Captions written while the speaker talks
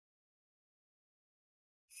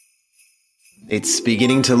It's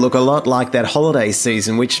beginning to look a lot like that holiday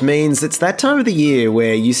season, which means it's that time of the year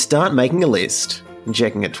where you start making a list and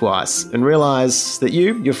checking it twice and realise that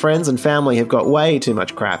you, your friends and family have got way too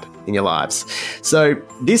much crap in your lives. So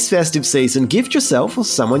this festive season, gift yourself or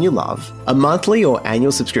someone you love a monthly or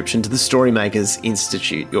annual subscription to the Storymakers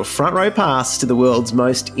Institute, your front row pass to the world's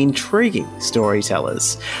most intriguing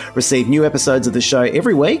storytellers. Receive new episodes of the show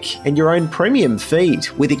every week and your own premium feed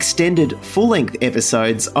with extended full-length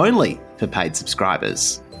episodes only for paid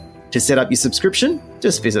subscribers. To set up your subscription,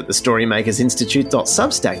 just visit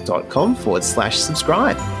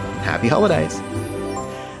thestorymakersinstitute.substack.com/subscribe. Happy holidays.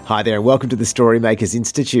 Hi there and welcome to the Storymakers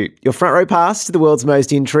Institute, your front row pass to the world's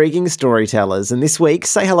most intriguing storytellers. And this week,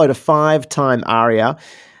 say hello to five-time ARIA,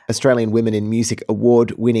 Australian Women in Music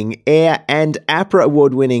Award-winning AIR and APRA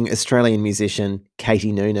Award-winning Australian musician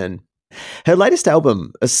Katie Noonan. Her latest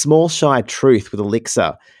album, A Small Shy Truth with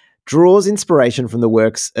Elixir, draws inspiration from the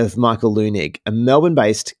works of Michael Leunig, a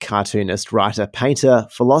Melbourne-based cartoonist, writer, painter,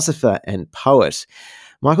 philosopher and poet.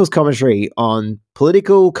 Michael's commentary on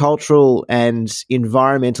political, cultural and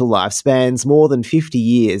environmental life spans more than 50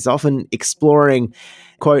 years, often exploring,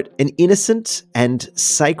 quote, an innocent and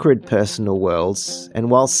sacred personal world.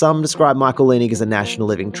 And while some describe Michael Leunig as a national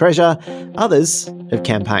living treasure, others have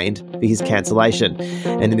campaigned for his cancellation.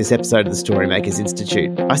 And in this episode of the Storymakers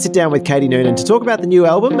Institute, I sit down with Katie Noonan to talk about the new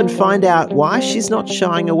album and find out why she's not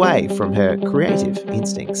shying away from her creative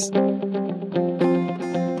instincts.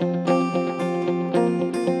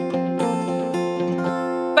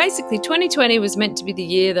 Basically, 2020 was meant to be the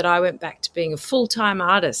year that I went back to being a full-time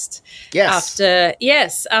artist. Yes.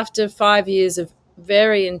 After 5 years of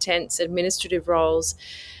very intense administrative roles,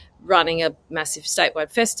 running a massive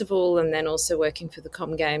statewide festival and then also working for the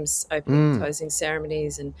Com Games opening and closing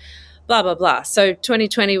ceremonies and blah, blah, blah. So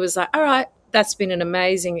 2020 was like, all right, that's been an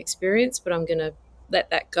amazing experience, but I'm going to let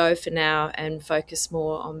that go for now and focus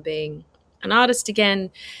more on being an artist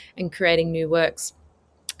again and creating new works.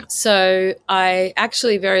 So I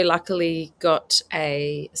actually very luckily got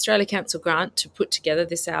a Australia Council grant to put together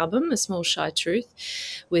this album, A Small Shy Truth,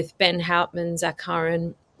 with Ben Houtman, Zach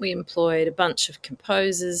Horan. We employed a bunch of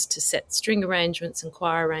composers to set string arrangements and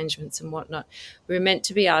choir arrangements and whatnot. We were meant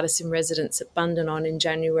to be artists in residence at Bundanon in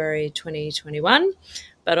January 2021,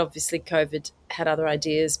 but obviously COVID had other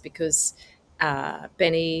ideas because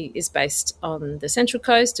Benny is based on the Central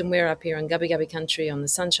Coast and we're up here on Gubbi Gubbi country on the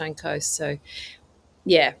Sunshine Coast. So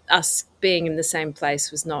yeah, us being in the same place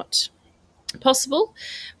was not possible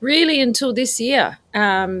really until this year.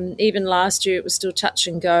 Even last year it was still touch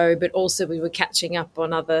and go, but also we were catching up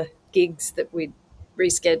on other gigs that we'd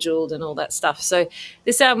rescheduled and all that stuff. So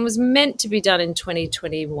this album was meant to be done in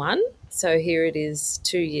 2021. So here it is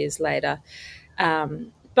 2 years later.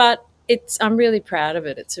 But I'm really proud of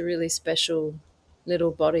it. It's a really special little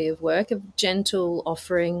body of work, a gentle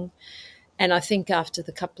offering. And I think after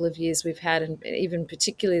the couple of years we've had, and even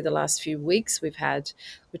particularly the last few weeks we've had,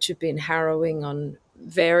 which have been harrowing on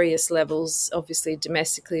various levels, obviously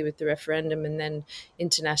domestically with the referendum and then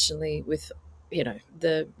internationally with,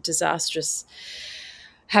 the disastrous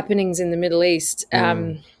happenings in the Middle East,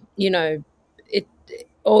 all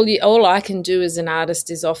I can do as an artist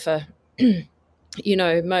is offer,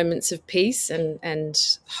 moments of peace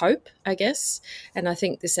and hope, I guess. And I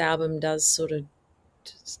think this album does sort of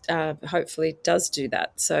hopefully does do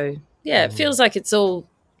that. So yeah, it feels like it's all,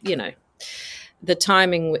 the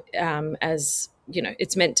timing as,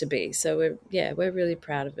 it's meant to be. So we're really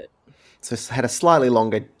proud of it. So it's had a slightly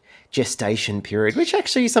longer gestation period, which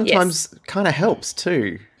actually sometimes kind of helps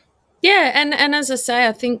too. Yeah. And as I say,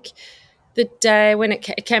 I think the day when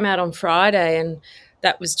it came out on Friday, and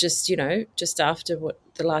that was just, just after what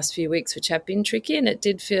the last few weeks, which have been tricky. And it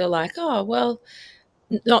did feel like, oh, well,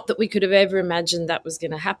 not that we could have ever imagined that was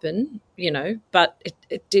going to happen, but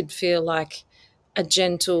it did feel like a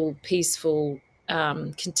gentle, peaceful,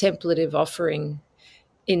 contemplative offering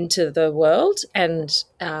into the world. And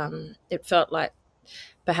it felt like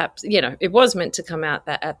perhaps, it was meant to come out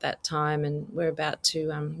at that time. And we're about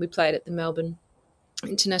to, we played at the Melbourne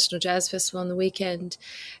International Jazz Festival on the weekend,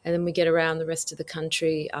 and then we get around the rest of the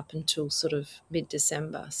country up until sort of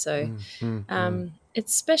mid-December. So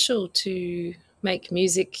it's special to make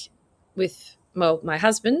music with my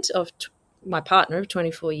husband my partner of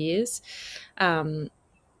 24 years.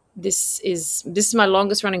 This is my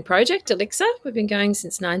longest running project, Elixir. We've been going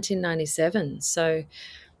since 1997. So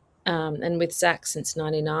and with Zach since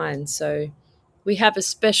 99. So we have a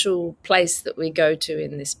special place that we go to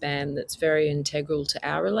in this band that's very integral to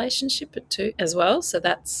our relationship as well. So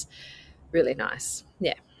that's really nice.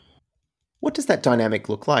 Yeah. What does that dynamic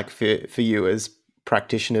look like for you as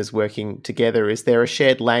practitioners working together, is there a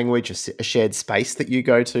shared language, a shared space that you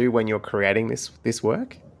go to when you're creating this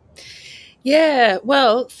work? Yeah,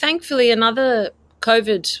 well, thankfully,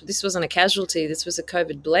 this wasn't a casualty, this was a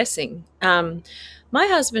COVID blessing. My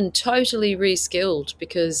husband totally reskilled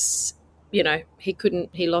because,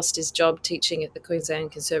 he lost his job teaching at the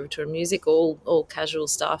Queensland Conservatoire of Music. All casual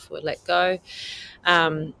staff were let go.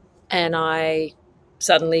 And I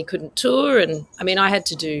suddenly couldn't tour. And I mean, I had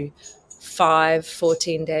to do 5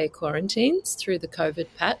 14-day quarantines through the COVID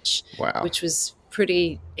patch, Wow. which was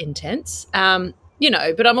pretty intense. But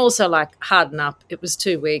I'm also like, harden up. It was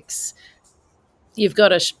 2 weeks. You've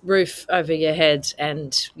got a roof over your head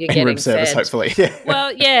and you're And room getting service, fed. hopefully. Yeah.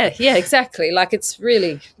 Well, yeah, exactly. Like, it's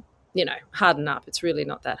really, harden up. It's really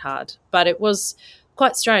not that hard. But it was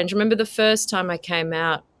quite strange. Remember the first time I came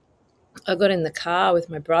out, I got in the car with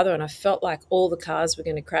my brother and I felt like all the cars were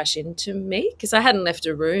going to crash into me because I hadn't left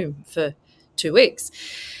a room for 2 weeks.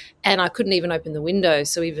 And I couldn't even open the window.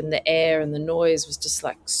 So even the air and the noise was just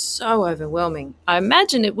like so overwhelming. I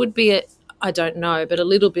imagine it would be, I don't know, but a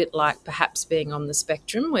little bit like perhaps being on the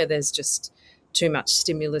spectrum where there's just too much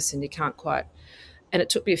stimulus and you can't quite. And it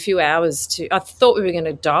took me a few hours I thought we were going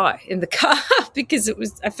to die in the car because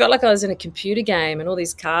I felt like I was in a computer game and all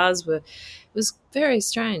these cars it was very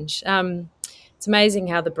strange. It's amazing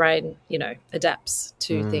how the brain, adapts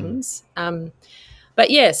to things.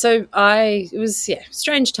 But yeah, it was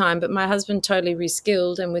strange time, but my husband totally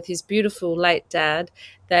reskilled, and with his beautiful late dad,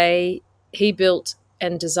 he built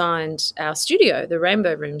and designed our studio, the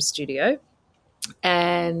Rainbow Room studio.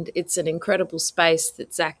 And it's an incredible space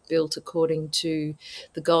that Zach built according to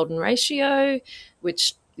the golden ratio,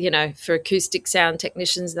 which, for acoustic sound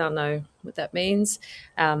technicians, they'll know what that means.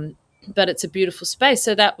 But it's a beautiful space.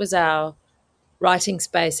 So that was our writing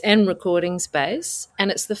space and recording space. And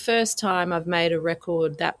it's the first time I've made a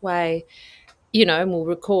record that way, and we'll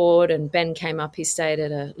record. And Ben came up, he stayed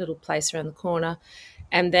at a little place around the corner.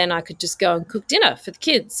 And then I could just go and cook dinner for the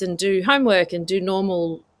kids and do homework and do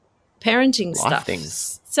normal parenting stuff.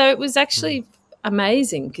 Things. So it was actually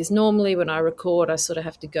amazing because normally when I record, I sort of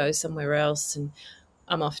have to go somewhere else and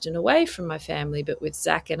I'm often away from my family. But with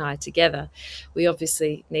Zach and I together, we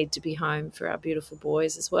obviously need to be home for our beautiful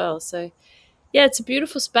boys as well. So yeah, it's a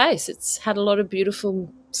beautiful space. It's had a lot of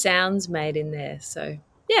beautiful sounds made in there. So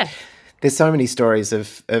yeah. There's so many stories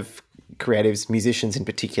of creatives, musicians in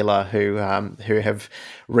particular, who have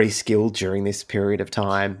reskilled during this period of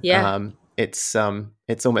time. Yeah. It's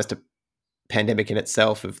almost a pandemic in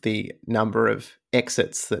itself of the number of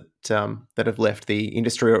exits that have left the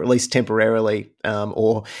industry, or at least temporarily,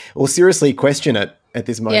 or seriously question it at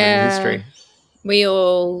this moment in history. We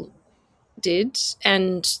all did,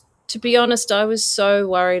 and to be honest, I was so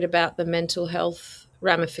worried about the mental health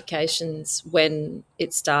ramifications when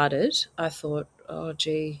it started. I thought, oh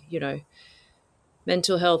gee,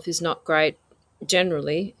 mental health is not great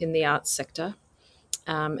generally in the arts sector,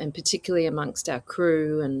 and particularly amongst our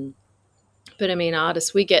crew. But I mean,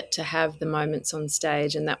 artists, we get to have the moments on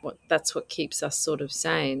stage, and that's what keeps us sort of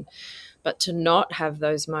sane. But to not have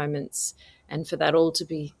those moments, and for that all to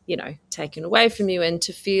be, taken away from you, and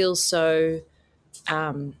to feel so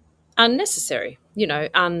unnecessary,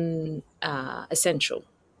 essential,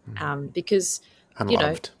 because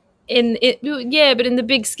Unloved. But in the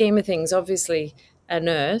big scheme of things, obviously, a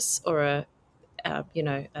nurse or a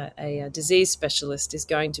disease specialist is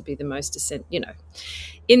going to be the most essential.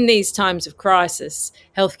 In these times of crisis,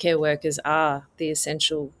 healthcare workers are the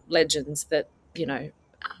essential legends that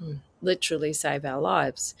literally save our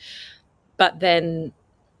lives. But then,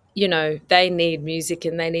 they need music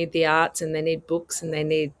and they need the arts and they need books and they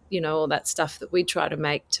need, all that stuff that we try to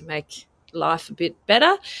make life a bit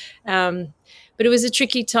better. But it was a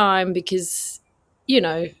tricky time because, you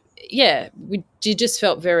just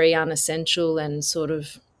felt very unessential and sort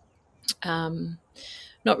of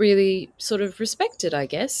not really sort of respected, I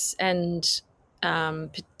guess. And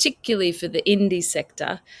particularly for the indie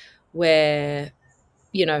sector where,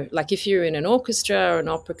 like if you're in an orchestra or an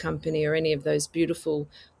opera company or any of those beautiful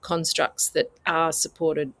constructs that are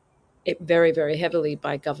supported very, very heavily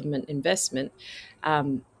by government investment,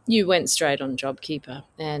 you went straight on JobKeeper.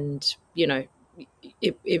 And,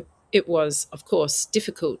 it was, of course,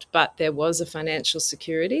 difficult, but there was a financial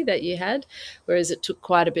security that you had, whereas it took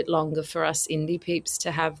quite a bit longer for us indie peeps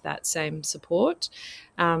to have that same support.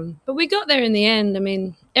 But we got there in the end. I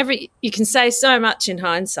mean, you can say so much in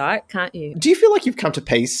hindsight, can't you? Do you feel like you've come to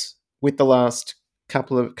peace with the last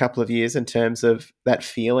couple of years in terms of that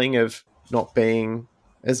feeling of not being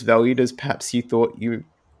as valued as perhaps you thought you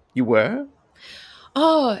were?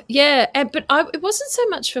 Oh, yeah. But it wasn't so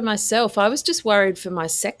much for myself. I was just worried for my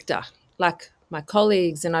sector. Like, my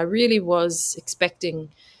colleagues, and I really was expecting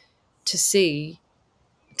to see,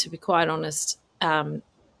 to be quite honest,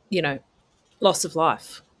 you know, loss of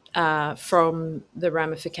life from the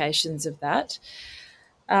ramifications of that.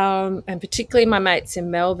 And particularly my mates in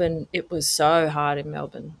Melbourne, it was so hard in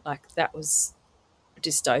Melbourne. Like, that was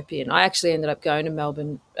dystopian. I actually ended up going to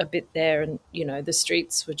Melbourne a bit there, and, you know, the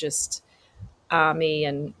streets were just army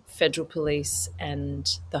and federal police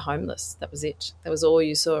and the homeless. That was it. That was all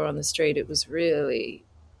you saw on the street. It was really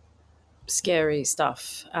scary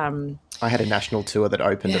stuff. I had a national tour that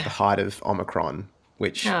opened at the height of Omicron,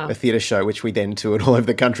 which Oh. a theatre show, which we then toured all over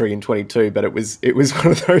the country in 22. But it was one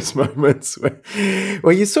of those moments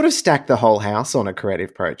where you sort of stack the whole house on a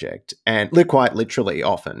creative project, and look, quite literally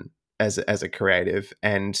often as a creative,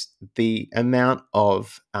 and the amount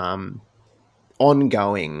of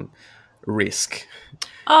ongoing risk.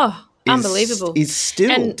 Oh, unbelievable. Is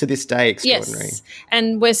still And to this day extraordinary. yes,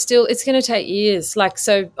 and it's going to take years. Like,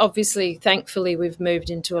 so obviously, thankfully, we've moved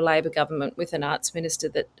into a Labor government with an arts minister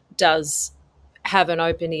that does have an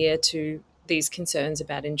open ear to these concerns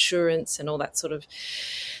about insurance and all that sort of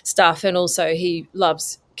stuff. And also he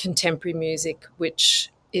loves contemporary music, which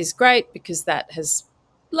is great because that has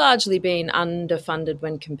largely been underfunded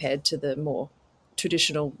when compared to the more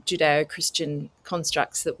traditional Judeo-Christian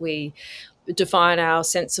constructs that we define our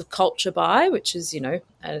sense of culture by, which is, you know,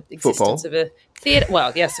 an existence of a theatre.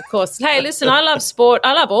 Well, yes, of course. Hey, listen, I love sport.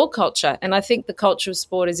 I love all culture. And I think the culture of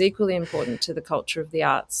sport is equally important to the culture of the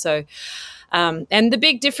arts. So, and the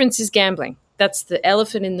big difference is gambling. That's the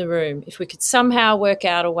elephant in the room. If we could somehow work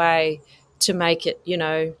out a way to make it, you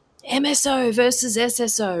know, MSO versus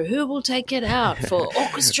SSO, who will take it out for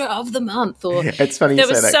Orchestra of the Month? Or it's funny there you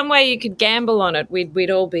say was that. some way you could gamble on it,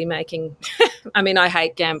 we'd all be making. I mean, I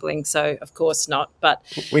hate gambling, so of course not. But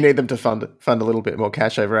we need them to fund a little bit more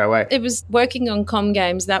cash over our way. it was working on comm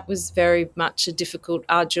games. That was very much a difficult,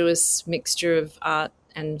 arduous mixture of art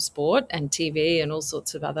and sport and TV and all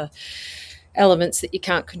sorts of other elements that you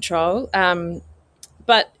can't control.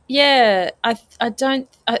 But yeah,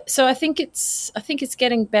 so I think it's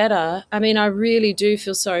getting better. I mean, I really do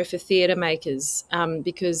feel sorry for theatre makers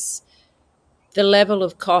because the level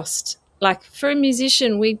of cost, like for a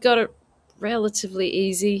musician, we've got it relatively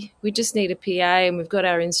easy. We just need a PA and we've got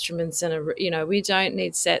our instruments and we don't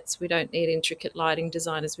need sets, we don't need intricate lighting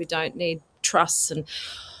designers, we don't need truss and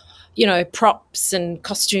props and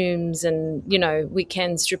costumes, and we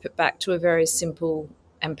can strip it back to a very simple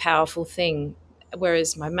and powerful thing.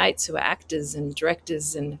 Whereas my mates who are actors and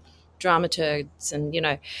directors and dramaturgs and,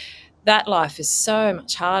 that life is so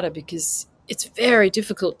much harder because it's very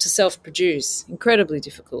difficult to self-produce, incredibly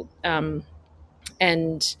difficult. So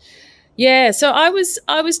I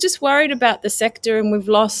was just worried about the sector, and we've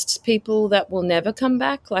lost people that will never come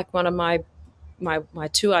back. Like one of my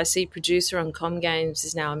 2IC producer on comm games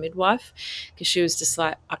is now a midwife because she was just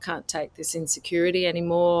like, I can't take this insecurity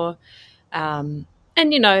anymore. And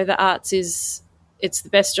the arts it's the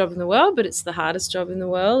best job in the world, but it's the hardest job in the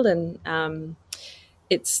world. And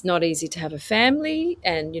it's not easy to have a family,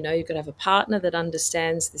 and, you've got to have a partner that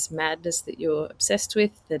understands this madness that you're obsessed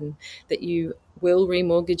with and that you will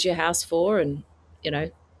remortgage your house for, and,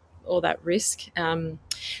 all that risk. The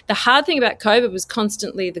hard thing about COVID was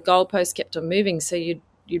constantly the goalpost kept on moving. So you'd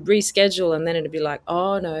reschedule, and then it'd be like,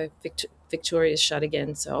 oh no, Victoria's shut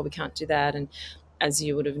again, so we can't do that. And as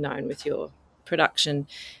you would have known with your production,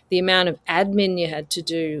 the amount of admin you had to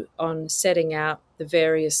do on setting out the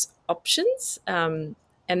various options.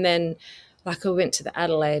 And then, like, I went to the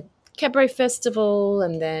Adelaide Cabaret Festival,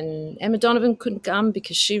 and then Emma Donovan couldn't come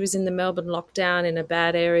because she was in the Melbourne lockdown in a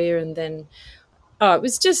bad area, and then it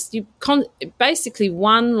was just basically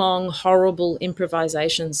one long, horrible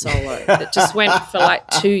improvisation solo that just went for like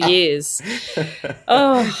 2 years.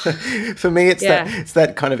 Oh, for me, it's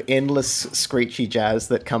that kind of endless screechy jazz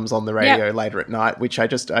that comes on the radio later at night, which I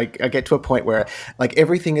get to a point where like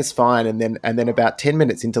everything is fine, and then about 10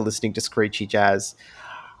 minutes into listening to screechy jazz,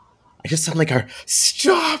 I just suddenly go,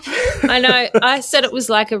 stop. I know. I said it was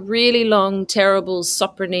like a really long, terrible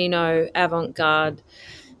sopranino avant-garde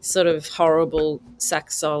sort of horrible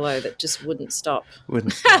sax solo that just wouldn't stop.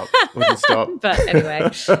 Wouldn't stop. But anyway,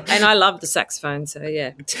 and I love the saxophone, so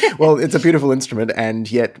yeah. Well, it's a beautiful instrument,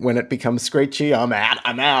 and yet when it becomes screechy, I'm out.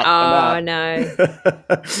 I know.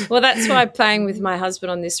 Well, that's why I'm playing with my husband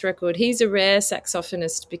on this record. He's a rare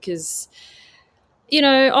saxophonist because,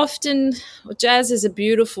 often jazz is a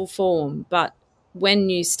beautiful form, but when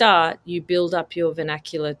you start, you build up your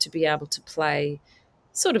vernacular to be able to play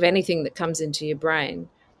sort of anything that comes into your brain.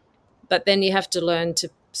 But then you have to learn to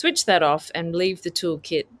switch that off and leave the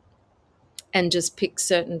toolkit and just pick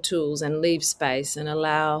certain tools and leave space and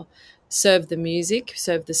allow serve the music,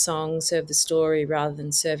 serve the song, serve the story rather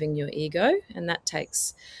than serving your ego. And that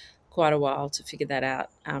takes quite a while to figure that out.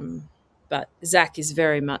 But Zach is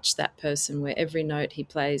very much that person where every note he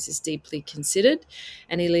plays is deeply considered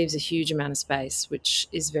and he leaves a huge amount of space, which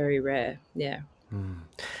is very rare. Yeah.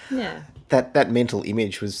 Yeah. That mental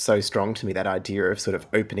image was so strong to me, that idea of sort of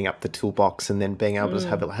opening up the toolbox and then being able to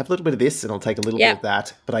have a little bit of this and I'll take a little bit of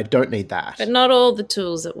that, but I don't need that. But not all the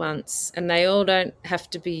tools at once, and they all don't have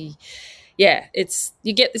to be. It's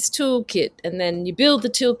you get this toolkit and then you build the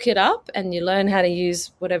toolkit up and you learn how to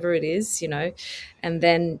use whatever it is, and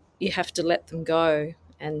then you have to let them go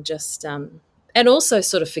and just and also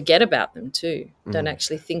sort of forget about them too. Don't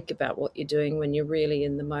actually think about what you're doing when you're really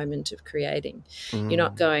in the moment of creating. You're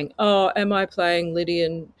not going, oh, am I playing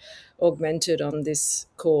Lydian augmented on this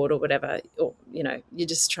chord or whatever, or you're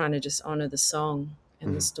just trying to just honor the song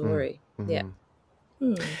and the story. Yeah.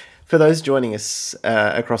 For those joining us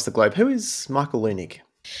across the globe, who is Michael Leunig?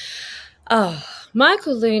 Oh,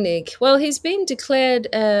 Michael Leunig. Well, he's been declared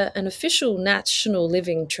an official national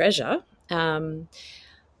living treasure.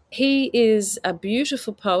 He is a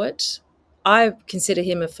beautiful poet. I consider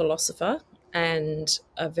him a philosopher and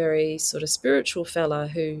a very sort of spiritual fella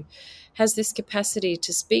who has this capacity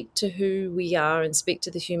to speak to who we are and speak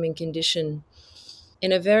to the human condition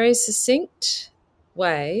in a very succinct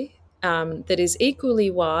way that is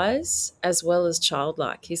equally wise as well as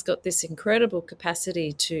childlike. He's got this incredible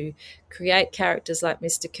capacity to create characters like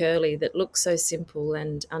Mr. Curly that look so simple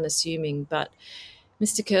and unassuming, but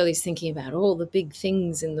Mr. Curly's thinking about all the big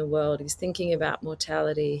things in the world. He's thinking about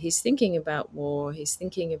mortality. He's thinking about war. He's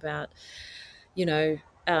thinking about,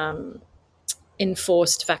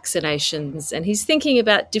 enforced vaccinations. And he's thinking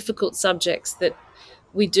about difficult subjects that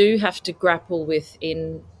we do have to grapple with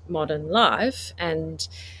in modern life. And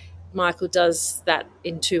Michael does that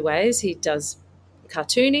in two ways. He does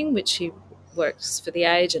cartooning, which he works for The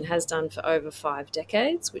Age and has done for over 5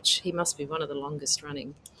 decades, which he must be one of the longest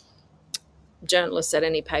running journalists at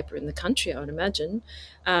any paper in the country, I would imagine.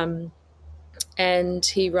 And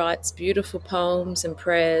he writes beautiful poems and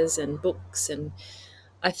prayers and books. And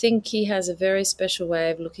I think he has a very special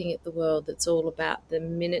way of looking at the world that's all about the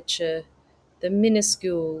miniature, the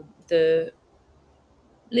minuscule, the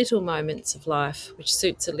little moments of life, which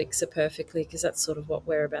suits Elixir perfectly because that's sort of what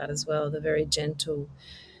we're about as well, the very gentle,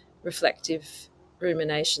 reflective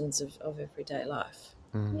ruminations of everyday life.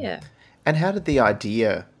 Yeah. And how did the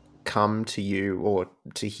idea come to you or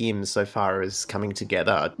to him so far as coming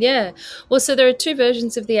together? Yeah. Well, so there are 2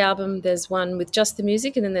 versions of the album. There's one with just the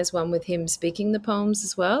music and then there's one with him speaking the poems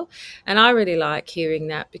as well. And I really like hearing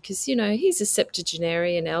that because, he's a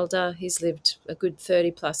septuagenarian elder. He's lived a good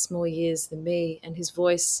 30 plus more years than me, and his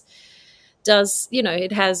voice does,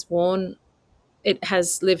 it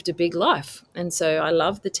has lived a big life. And so I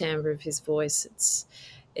love the timbre of his voice.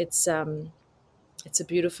 It's a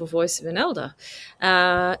beautiful voice of an elder.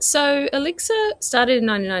 So Elixir started in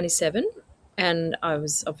 1997, and I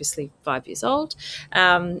was obviously 5 years old.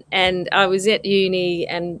 And I was at uni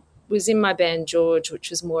and was in my band George,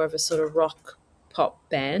 which was more of a sort of rock pop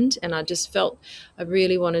band. And I just felt I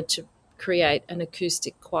really wanted to create an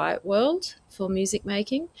acoustic, quiet world for music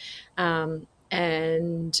making.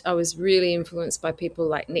 And I was really influenced by people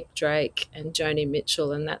like Nick Drake and Joni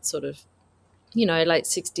Mitchell and that sort of late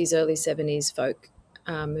 60s, early 70s folk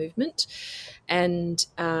movement. And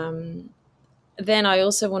then I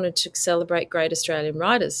also wanted to celebrate great Australian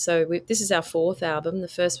writers. So this is our 4th album. The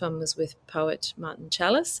first one was with poet Martin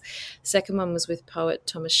Chalice. The second one was with poet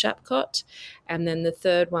Thomas Shapcott. And then the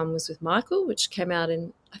third one was with Michael, which came out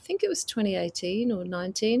in, I think it was 2018 or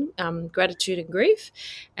 19, Gratitude and Grief.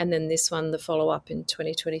 And then this one, the follow-up in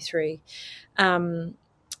 2023.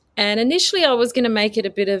 And initially I was going to make it a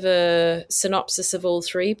bit of a synopsis of all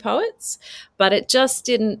 3 poets, but it just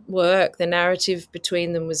didn't work. The narrative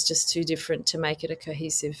between them was just too different to make it a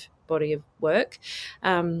cohesive body of work.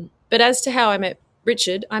 But as to how I met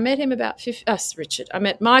Richard, I met him I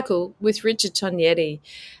met Michael with Richard Tognetti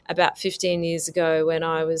about 15 years ago when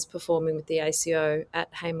I was performing with the ACO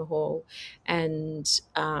at Hamer Hall. And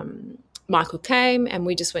Michael came and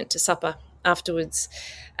we just went to supper afterwards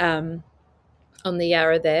on the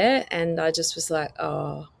Yarra there, and I just was like,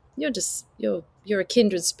 oh, you're a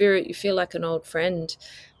kindred spirit. You feel like an old friend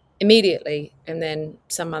immediately. And then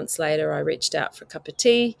some months later I reached out for a cup of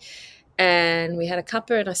tea and we had a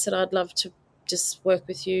cuppa, and I said I'd love to just work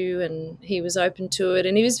with you, and he was open to it,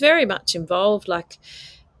 and he was very much involved. Like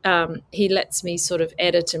he lets me sort of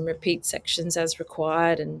edit and repeat sections as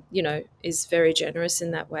required, and is very generous in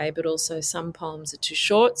that way. But also some poems are too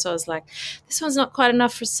short, so I was like, this one's not quite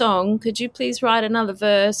enough for a song, could you please write another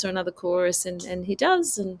verse or another chorus? And he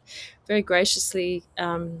does, and very graciously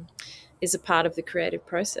is a part of the creative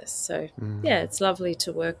process. So, yeah, it's lovely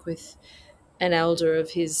to work with an elder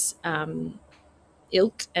of his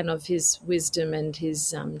ilk and of his wisdom and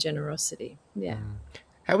his generosity. Yeah.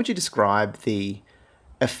 How would you describe the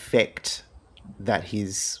effect that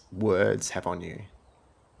his words have on you?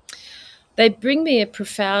 They bring me a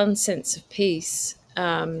profound sense of peace.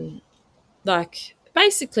 Like,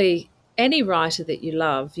 basically, any writer that you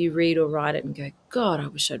love, you read or write it and go, God, I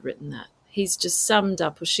wish I'd written that. He's just summed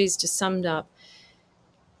up, or she's just summed up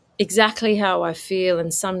exactly how I feel,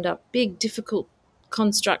 and summed up big, difficult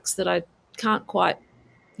constructs that I can't quite,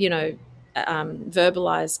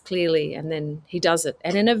 verbalize clearly. And then he does it,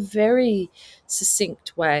 and in a very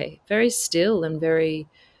succinct way, very still and very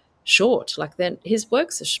short. Like, then his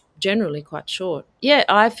works are generally quite short. Yeah,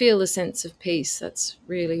 I feel a sense of peace. That's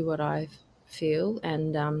really what I feel.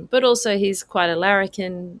 And but also he's quite a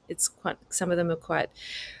larrikin. It's quite, some of them are quite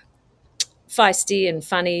feisty and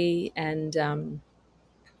funny, and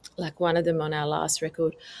like one of them on our last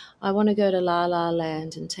record, I want to go to La La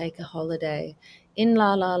Land and take a holiday. In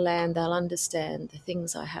La La Land, they'll understand the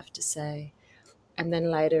things I have to say. And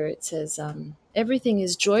then later it says, everything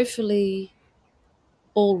is joyfully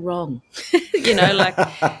all wrong. Like,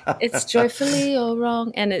 it's joyfully all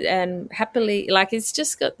wrong, and happily, like, it's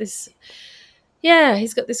just got this, yeah,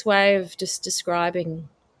 he's got this way of just describing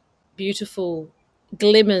beautiful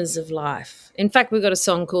glimmers of life. In fact, we've got a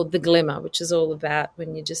song called The Glimmer, which is all about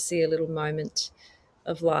when you just see a little moment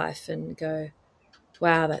of life and go,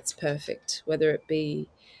 wow, that's perfect, whether it be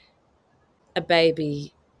a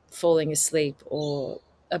baby falling asleep, or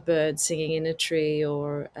a bird singing in a tree,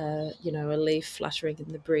 or a leaf fluttering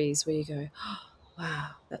in the breeze, where you go, oh,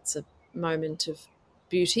 wow, that's a moment of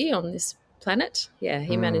beauty on this planet. Yeah,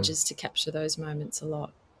 he manages to capture those moments a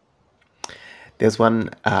lot. There's one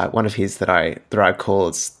of his that I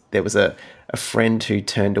recall. There was a friend who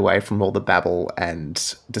turned away from all the babble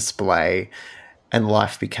and display, and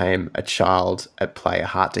life became a child at play, a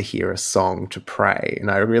heart to hear, a song to pray. And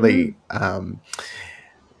I really,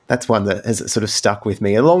 that's one that has sort of stuck with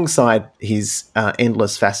me, alongside his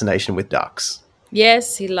endless fascination with ducks.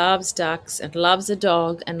 Yes, he loves ducks and loves a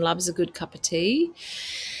dog and loves a good cup of tea.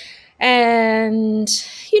 And,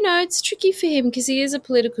 it's tricky for him because he is a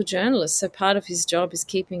political journalist. So part of his job is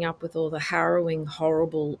keeping up with all the harrowing,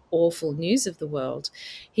 horrible, awful news of the world.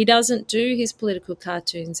 He doesn't do his political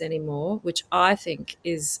cartoons anymore, which I think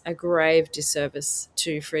is a grave disservice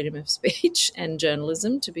to freedom of speech and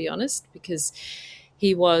journalism, to be honest, because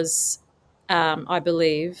he was, I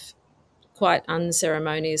believe, quite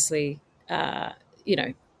unceremoniously,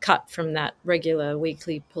 cut from that regular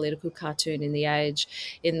weekly political cartoon in The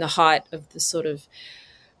Age, in the height of the sort of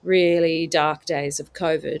really dark days of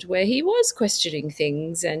COVID, where he was questioning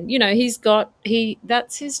things. And,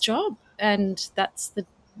 that's his job, and that's the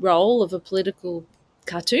role of a political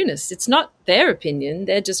cartoonist. It's not their opinion.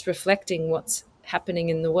 They're just reflecting what's happening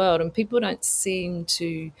in the world, and people don't seem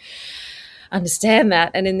to understand that.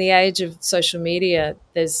 And in the age of social media,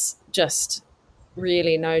 there's just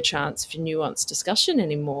really no chance for nuanced discussion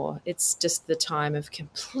anymore. It's just the time of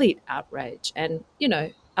complete outrage and,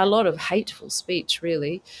 a lot of hateful speech,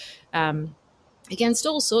 really, against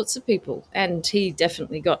all sorts of people. And he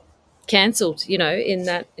definitely got cancelled, in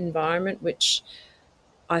that environment, which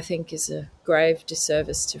I think is a grave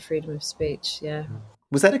disservice to freedom of speech. Yeah.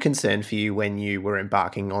 Was that a concern for you when you were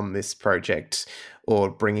embarking on this project, or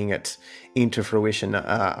bringing it into fruition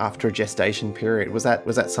after a gestation period? Was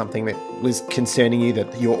that something that was concerning you,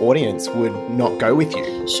 that your audience would not go with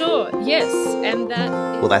you? Sure, yes. And that...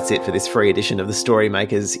 Well, that's it for this free edition of the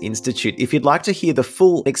Storymakers Institute. If you'd like to hear the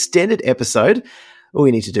full extended episode, all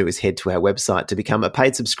you need to do is head to our website to become a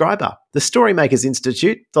paid subscriber,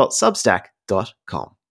 thestorymakersinstitute.substack.com.